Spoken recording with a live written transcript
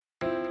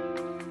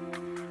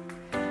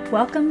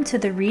Welcome to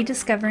the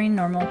Rediscovering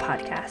Normal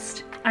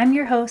podcast. I'm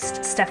your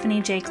host,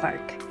 Stephanie J.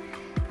 Clark.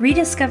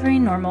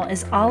 Rediscovering Normal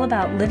is all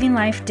about living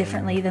life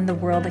differently than the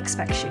world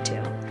expects you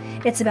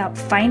to. It's about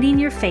finding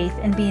your faith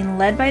and being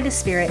led by the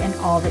Spirit in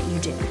all that you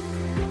do.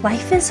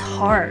 Life is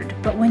hard,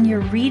 but when you're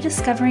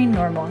rediscovering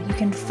normal, you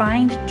can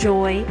find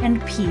joy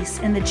and peace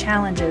in the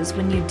challenges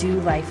when you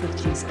do life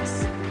with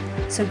Jesus.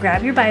 So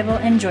grab your Bible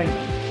and join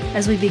me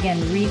as we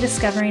begin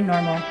rediscovering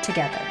normal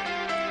together.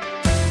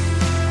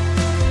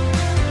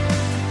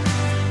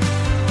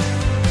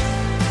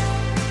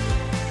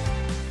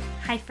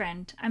 Hi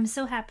friend, I'm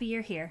so happy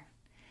you're here.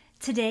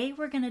 Today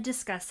we're going to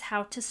discuss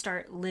how to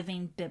start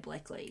living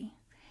biblically.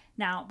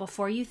 Now,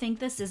 before you think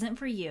this isn't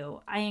for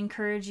you, I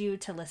encourage you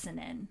to listen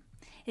in.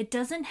 It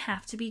doesn't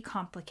have to be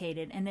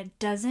complicated, and it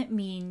doesn't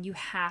mean you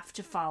have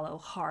to follow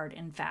hard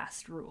and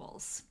fast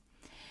rules.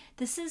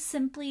 This is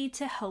simply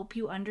to help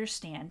you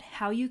understand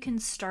how you can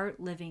start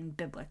living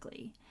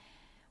biblically.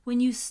 When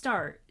you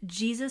start,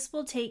 Jesus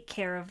will take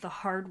care of the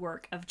hard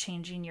work of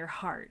changing your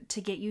heart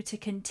to get you to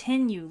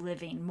continue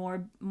living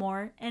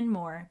more and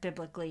more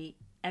biblically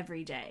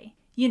every day.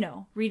 You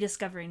know,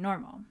 rediscovering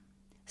normal.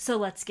 So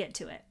let's get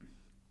to it.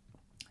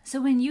 So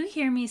when you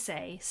hear me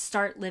say,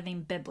 start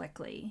living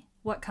biblically,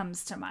 what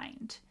comes to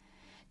mind?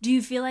 Do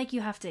you feel like you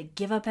have to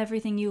give up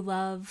everything you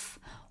love?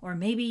 Or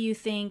maybe you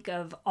think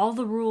of all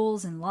the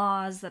rules and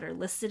laws that are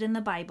listed in the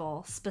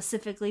Bible,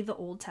 specifically the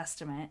Old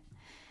Testament.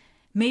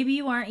 Maybe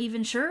you aren't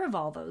even sure of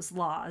all those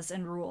laws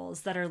and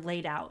rules that are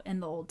laid out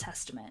in the Old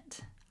Testament.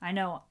 I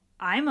know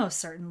I most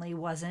certainly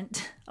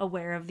wasn't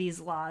aware of these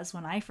laws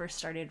when I first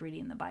started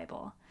reading the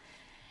Bible.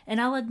 And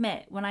I'll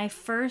admit, when I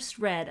first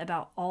read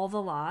about all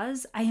the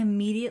laws, I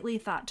immediately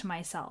thought to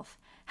myself,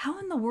 how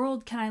in the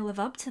world can I live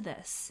up to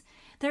this?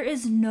 There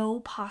is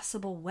no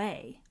possible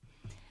way.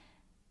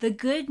 The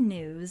good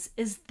news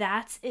is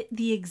that's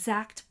the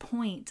exact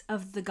point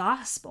of the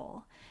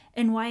gospel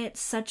and why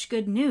it's such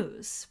good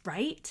news,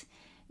 right?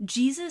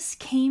 Jesus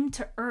came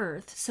to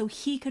earth so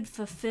he could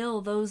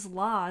fulfill those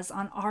laws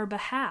on our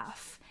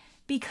behalf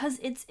because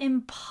it's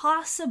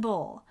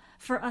impossible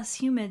for us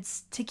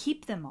humans to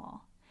keep them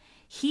all.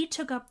 He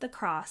took up the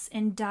cross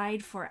and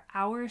died for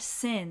our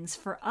sins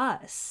for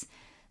us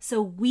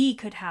so we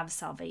could have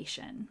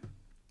salvation.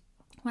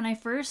 When I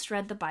first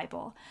read the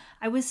Bible,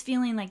 I was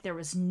feeling like there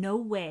was no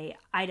way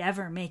I'd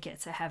ever make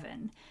it to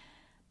heaven.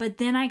 But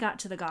then I got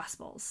to the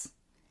Gospels.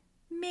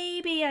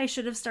 Maybe I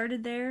should have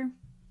started there.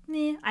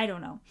 I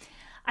don't know.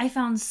 I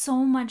found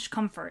so much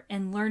comfort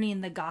in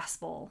learning the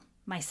gospel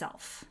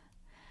myself.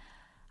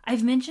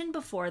 I've mentioned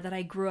before that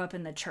I grew up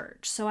in the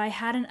church, so I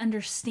had an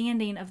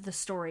understanding of the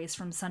stories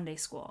from Sunday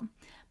school.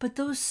 But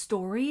those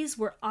stories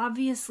were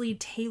obviously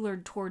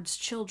tailored towards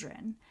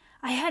children.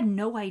 I had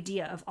no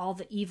idea of all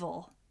the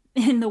evil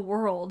in the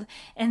world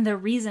and the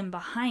reason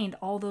behind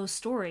all those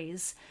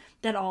stories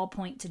that all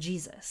point to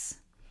Jesus.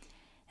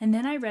 And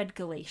then I read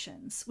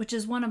Galatians, which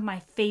is one of my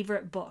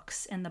favorite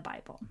books in the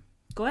Bible.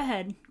 Go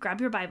ahead, grab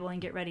your Bible and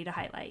get ready to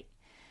highlight.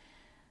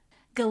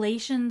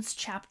 Galatians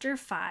chapter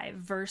 5,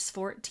 verse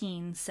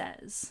 14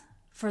 says,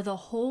 "For the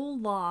whole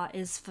law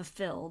is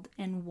fulfilled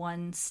in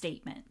one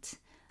statement.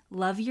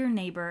 Love your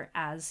neighbor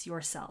as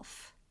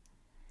yourself."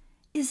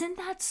 Isn't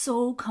that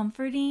so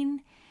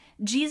comforting?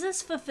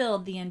 Jesus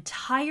fulfilled the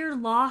entire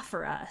law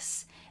for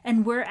us,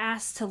 and we're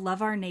asked to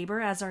love our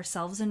neighbor as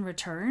ourselves in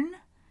return?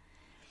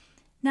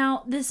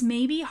 Now, this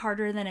may be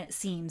harder than it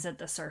seems at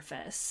the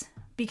surface,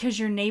 because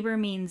your neighbor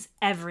means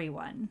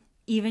everyone,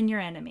 even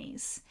your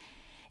enemies.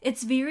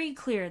 It's very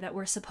clear that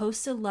we're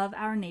supposed to love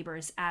our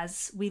neighbors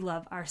as we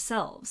love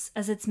ourselves,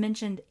 as it's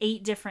mentioned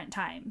 8 different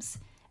times,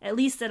 at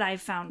least that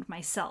I've found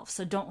myself,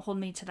 so don't hold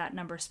me to that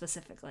number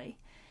specifically.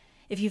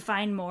 If you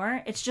find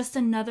more, it's just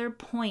another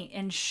point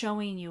in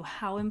showing you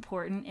how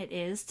important it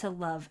is to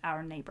love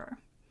our neighbor.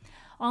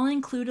 I'll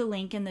include a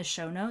link in the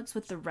show notes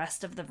with the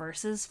rest of the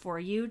verses for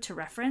you to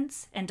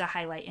reference and to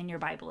highlight in your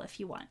Bible if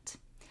you want.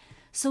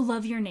 So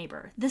love your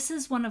neighbor. This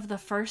is one of the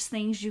first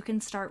things you can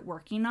start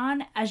working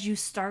on as you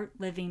start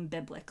living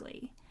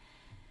biblically.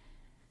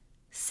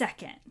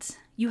 Second,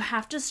 you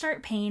have to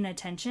start paying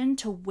attention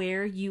to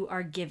where you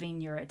are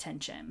giving your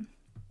attention.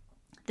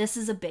 This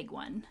is a big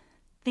one.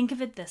 Think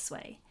of it this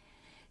way.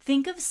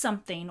 Think of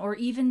something or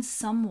even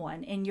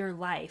someone in your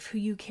life who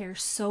you care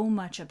so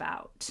much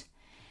about.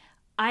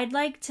 I'd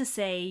like to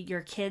say your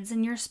kids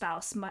and your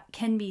spouse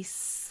can be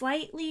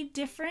slightly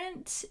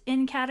different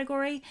in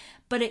category,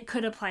 but it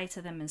could apply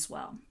to them as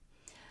well.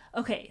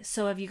 Okay,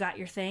 so have you got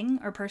your thing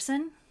or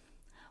person?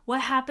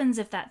 What happens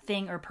if that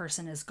thing or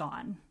person is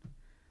gone?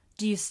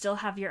 Do you still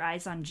have your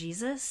eyes on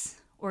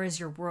Jesus, or is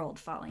your world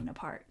falling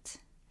apart?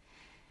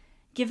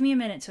 Give me a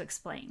minute to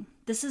explain.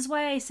 This is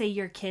why I say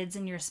your kids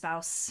and your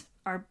spouse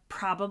are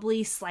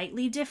probably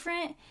slightly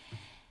different,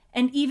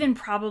 and even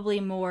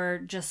probably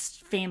more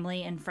just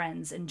family and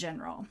friends in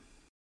general.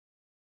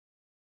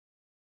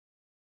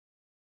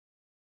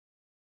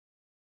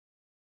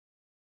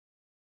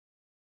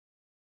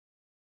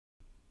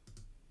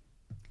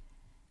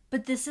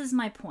 But this is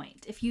my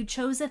point. If you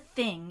chose a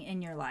thing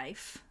in your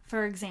life,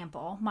 For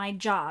example, my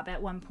job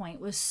at one point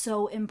was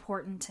so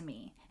important to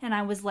me, and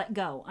I was let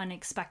go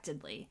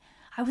unexpectedly.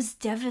 I was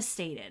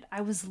devastated.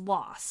 I was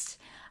lost.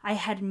 I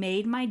had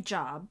made my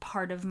job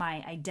part of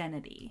my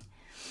identity.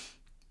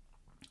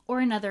 Or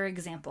another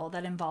example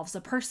that involves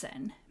a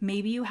person.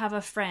 Maybe you have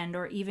a friend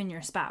or even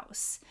your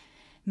spouse.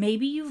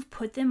 Maybe you've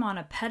put them on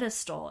a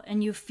pedestal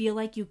and you feel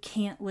like you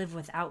can't live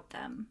without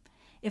them.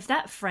 If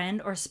that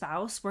friend or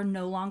spouse were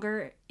no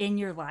longer in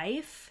your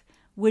life,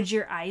 would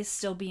your eyes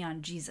still be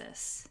on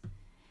Jesus?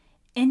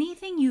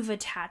 Anything you've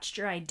attached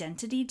your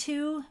identity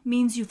to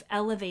means you've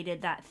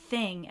elevated that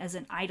thing as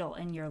an idol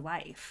in your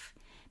life.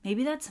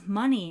 Maybe that's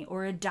money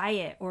or a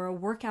diet or a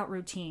workout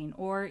routine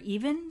or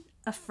even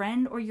a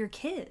friend or your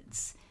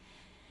kids.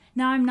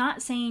 Now, I'm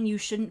not saying you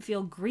shouldn't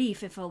feel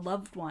grief if a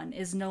loved one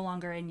is no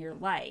longer in your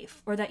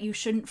life, or that you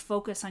shouldn't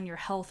focus on your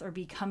health or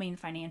becoming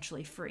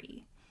financially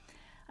free.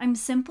 I'm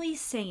simply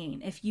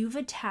saying if you've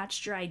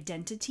attached your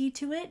identity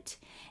to it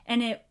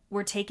and it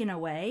were taken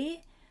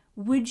away,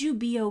 would you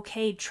be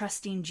okay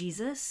trusting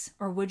Jesus,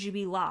 or would you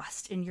be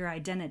lost in your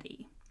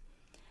identity?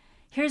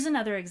 Here's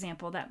another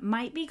example that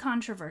might be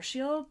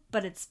controversial,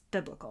 but it's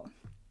biblical.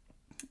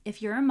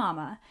 If you're a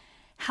mama,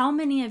 how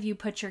many of you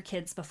put your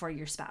kids before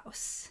your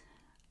spouse?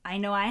 I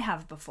know I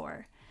have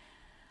before.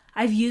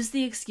 I've used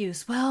the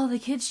excuse, well, the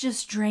kids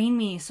just drain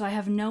me, so I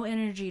have no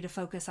energy to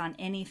focus on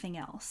anything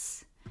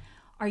else.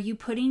 Are you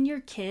putting your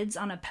kids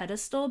on a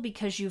pedestal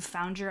because you've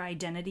found your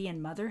identity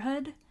in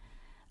motherhood?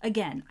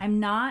 Again, I'm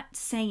not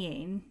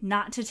saying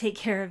not to take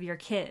care of your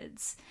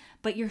kids,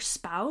 but your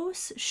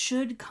spouse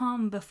should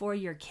come before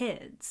your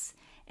kids,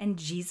 and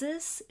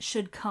Jesus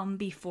should come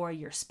before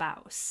your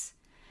spouse.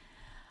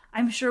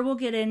 I'm sure we'll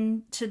get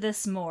into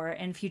this more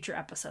in future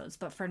episodes,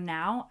 but for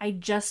now, I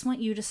just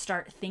want you to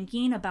start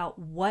thinking about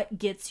what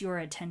gets your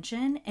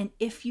attention and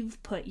if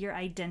you've put your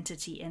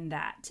identity in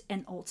that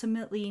and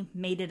ultimately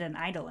made it an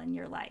idol in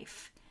your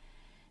life.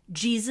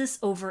 Jesus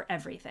over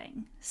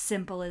everything.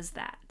 Simple as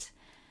that.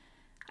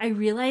 I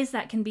realize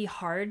that can be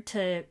hard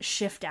to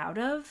shift out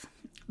of,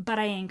 but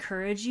I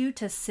encourage you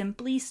to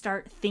simply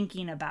start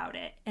thinking about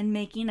it and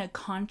making a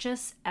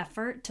conscious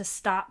effort to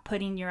stop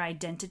putting your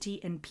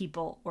identity in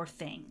people or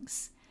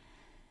things.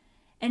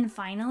 And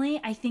finally,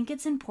 I think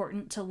it's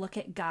important to look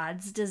at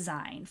God's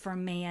design for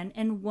man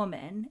and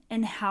woman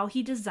and how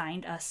he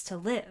designed us to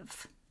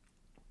live.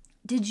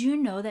 Did you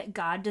know that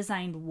God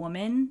designed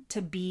woman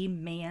to be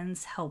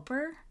man's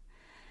helper?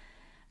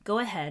 Go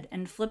ahead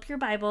and flip your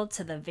Bible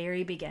to the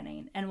very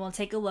beginning, and we'll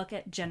take a look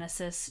at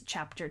Genesis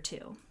chapter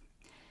 2.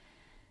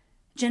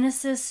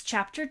 Genesis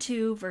chapter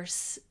 2,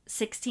 verse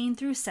 16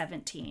 through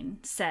 17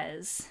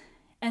 says,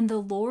 "And the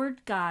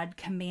Lord God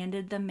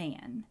commanded the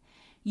man,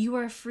 'You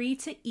are free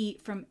to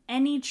eat from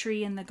any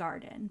tree in the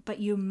garden, but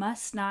you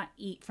must not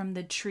eat from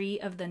the tree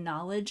of the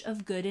knowledge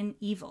of good and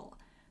evil,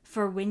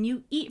 for when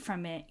you eat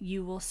from it,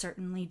 you will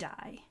certainly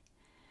die.'"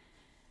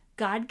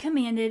 God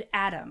commanded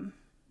Adam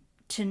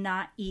to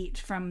not eat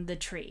from the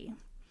tree.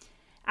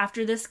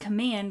 After this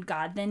command,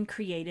 God then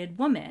created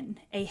woman,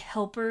 a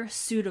helper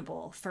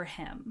suitable for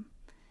him.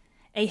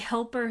 A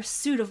helper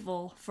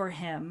suitable for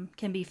him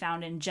can be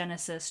found in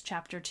Genesis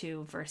chapter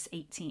 2, verse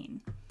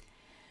 18.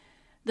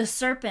 The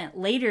serpent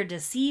later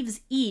deceives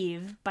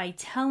Eve by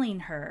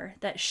telling her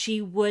that she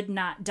would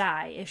not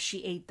die if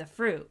she ate the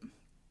fruit,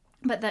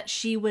 but that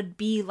she would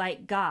be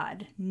like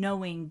God,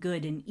 knowing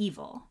good and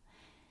evil.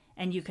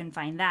 And you can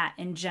find that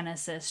in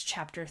Genesis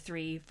chapter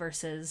 3,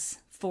 verses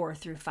 4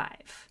 through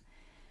 5.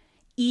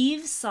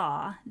 Eve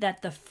saw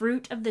that the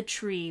fruit of the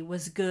tree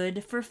was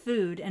good for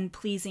food and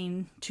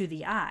pleasing to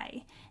the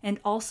eye, and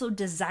also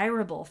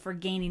desirable for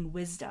gaining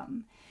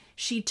wisdom.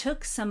 She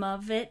took some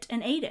of it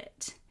and ate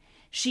it.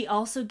 She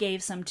also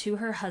gave some to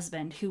her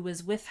husband who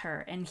was with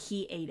her, and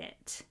he ate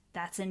it.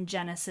 That's in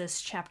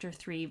Genesis chapter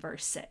 3,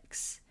 verse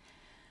 6.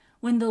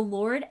 When the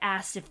Lord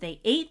asked if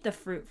they ate the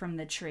fruit from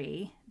the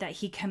tree that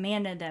he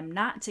commanded them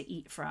not to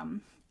eat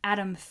from,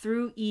 Adam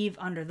threw Eve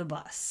under the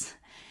bus.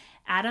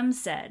 Adam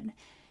said,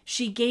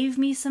 "She gave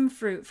me some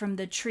fruit from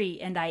the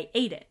tree and I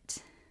ate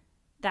it."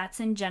 That's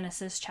in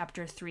Genesis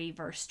chapter 3,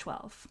 verse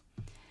 12.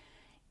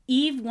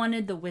 Eve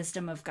wanted the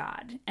wisdom of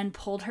God and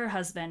pulled her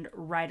husband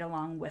right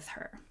along with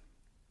her.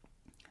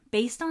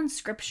 Based on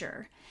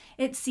scripture,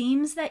 it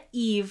seems that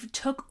Eve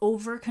took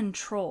over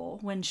control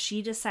when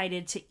she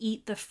decided to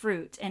eat the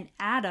fruit, and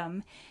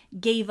Adam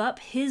gave up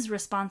his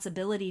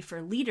responsibility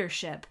for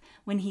leadership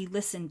when he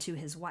listened to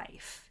his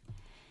wife.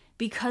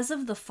 Because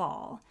of the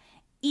fall,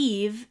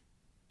 Eve,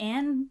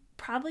 and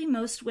probably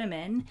most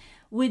women,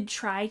 would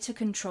try to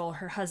control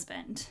her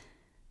husband.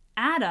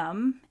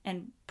 Adam,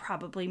 and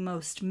probably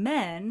most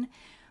men,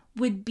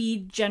 would be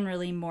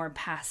generally more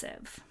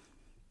passive.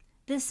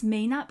 This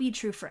may not be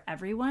true for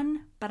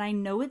everyone, but I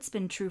know it's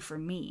been true for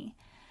me.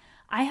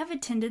 I have a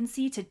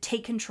tendency to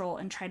take control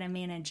and try to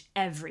manage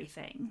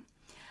everything.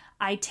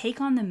 I take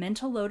on the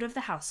mental load of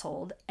the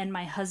household, and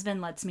my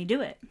husband lets me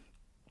do it.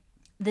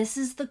 This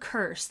is the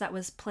curse that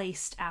was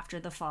placed after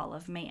the fall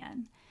of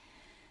man.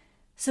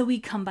 So we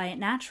come by it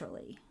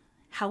naturally.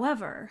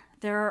 However,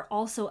 there are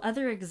also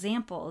other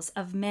examples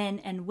of men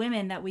and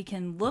women that we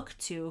can look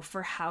to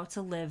for how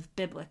to live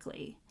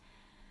biblically.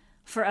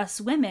 For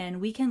us women,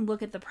 we can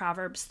look at the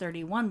Proverbs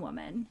 31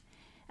 woman.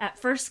 At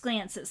first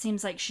glance, it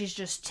seems like she's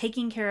just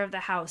taking care of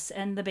the house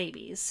and the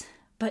babies,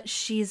 but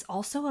she's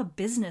also a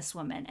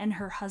businesswoman and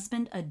her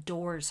husband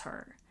adores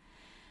her.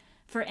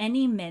 For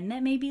any men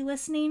that may be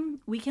listening,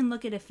 we can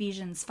look at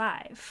Ephesians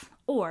 5,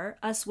 or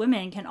us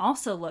women can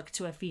also look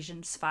to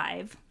Ephesians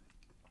 5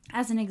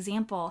 as an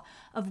example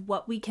of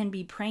what we can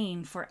be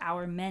praying for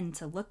our men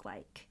to look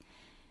like.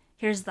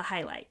 Here's the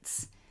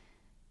highlights.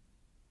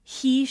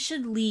 He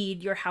should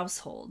lead your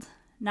household,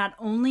 not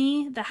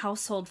only the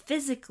household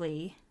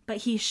physically, but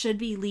he should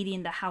be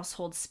leading the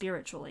household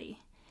spiritually.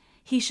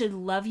 He should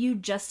love you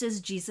just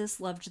as Jesus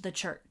loved the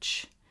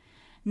church.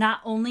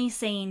 Not only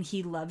saying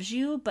he loves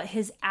you, but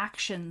his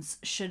actions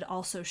should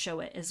also show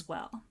it as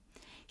well.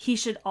 He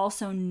should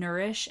also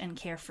nourish and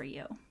care for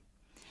you.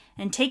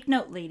 And take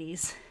note,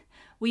 ladies,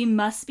 we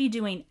must be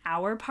doing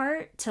our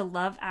part to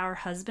love our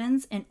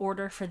husbands in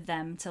order for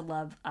them to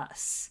love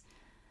us.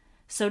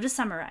 So to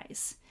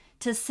summarize,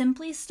 to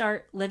simply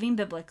start living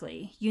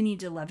biblically, you need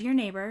to love your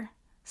neighbor,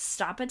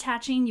 stop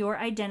attaching your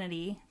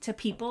identity to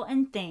people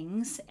and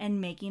things and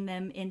making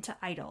them into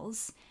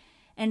idols,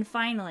 and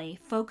finally,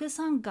 focus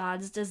on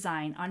God's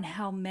design on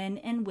how men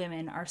and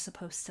women are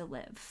supposed to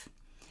live.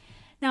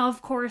 Now,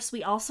 of course,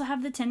 we also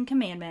have the 10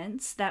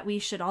 Commandments that we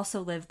should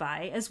also live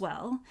by as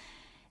well.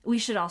 We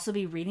should also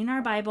be reading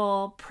our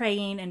Bible,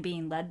 praying, and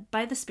being led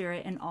by the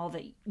Spirit in all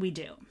that we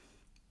do.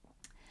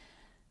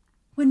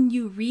 When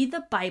you read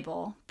the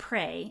Bible,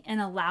 pray,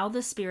 and allow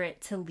the Spirit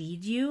to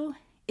lead you,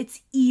 it's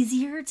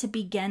easier to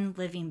begin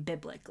living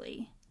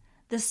biblically.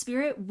 The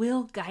Spirit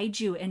will guide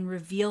you and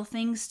reveal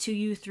things to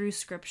you through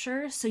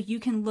Scripture so you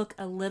can look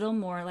a little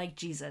more like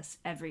Jesus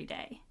every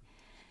day.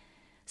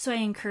 So I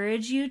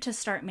encourage you to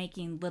start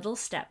making little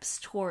steps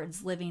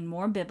towards living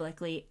more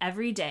biblically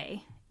every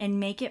day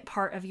and make it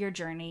part of your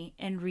journey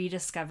in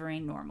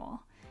rediscovering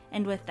normal.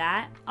 And with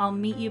that, I'll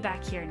meet you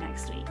back here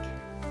next week.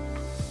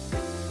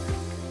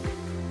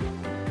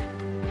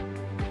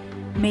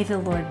 May the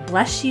Lord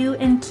bless you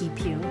and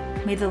keep you.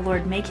 May the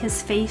Lord make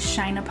his face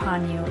shine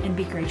upon you and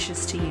be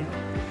gracious to you.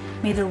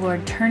 May the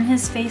Lord turn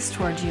his face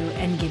toward you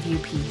and give you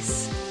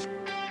peace.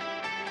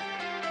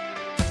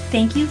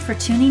 Thank you for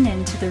tuning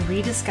in to the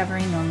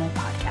Rediscovering Normal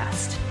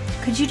podcast.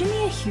 Could you do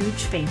me a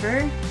huge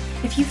favor?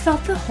 If you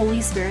felt the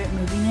Holy Spirit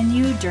moving in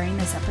you during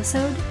this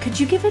episode, could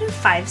you give it a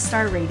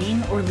 5-star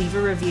rating or leave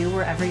a review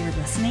wherever you're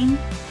listening?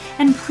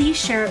 And please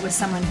share it with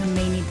someone who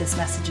may need this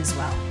message as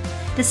well.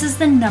 This is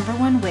the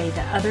 #1 way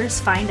that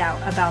others find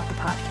out about the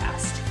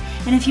podcast.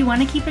 And if you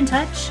want to keep in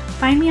touch,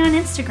 find me on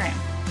Instagram.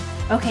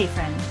 Okay,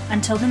 friend,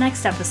 until the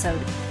next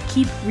episode,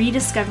 keep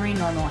rediscovering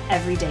normal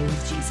every day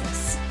with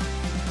Jesus.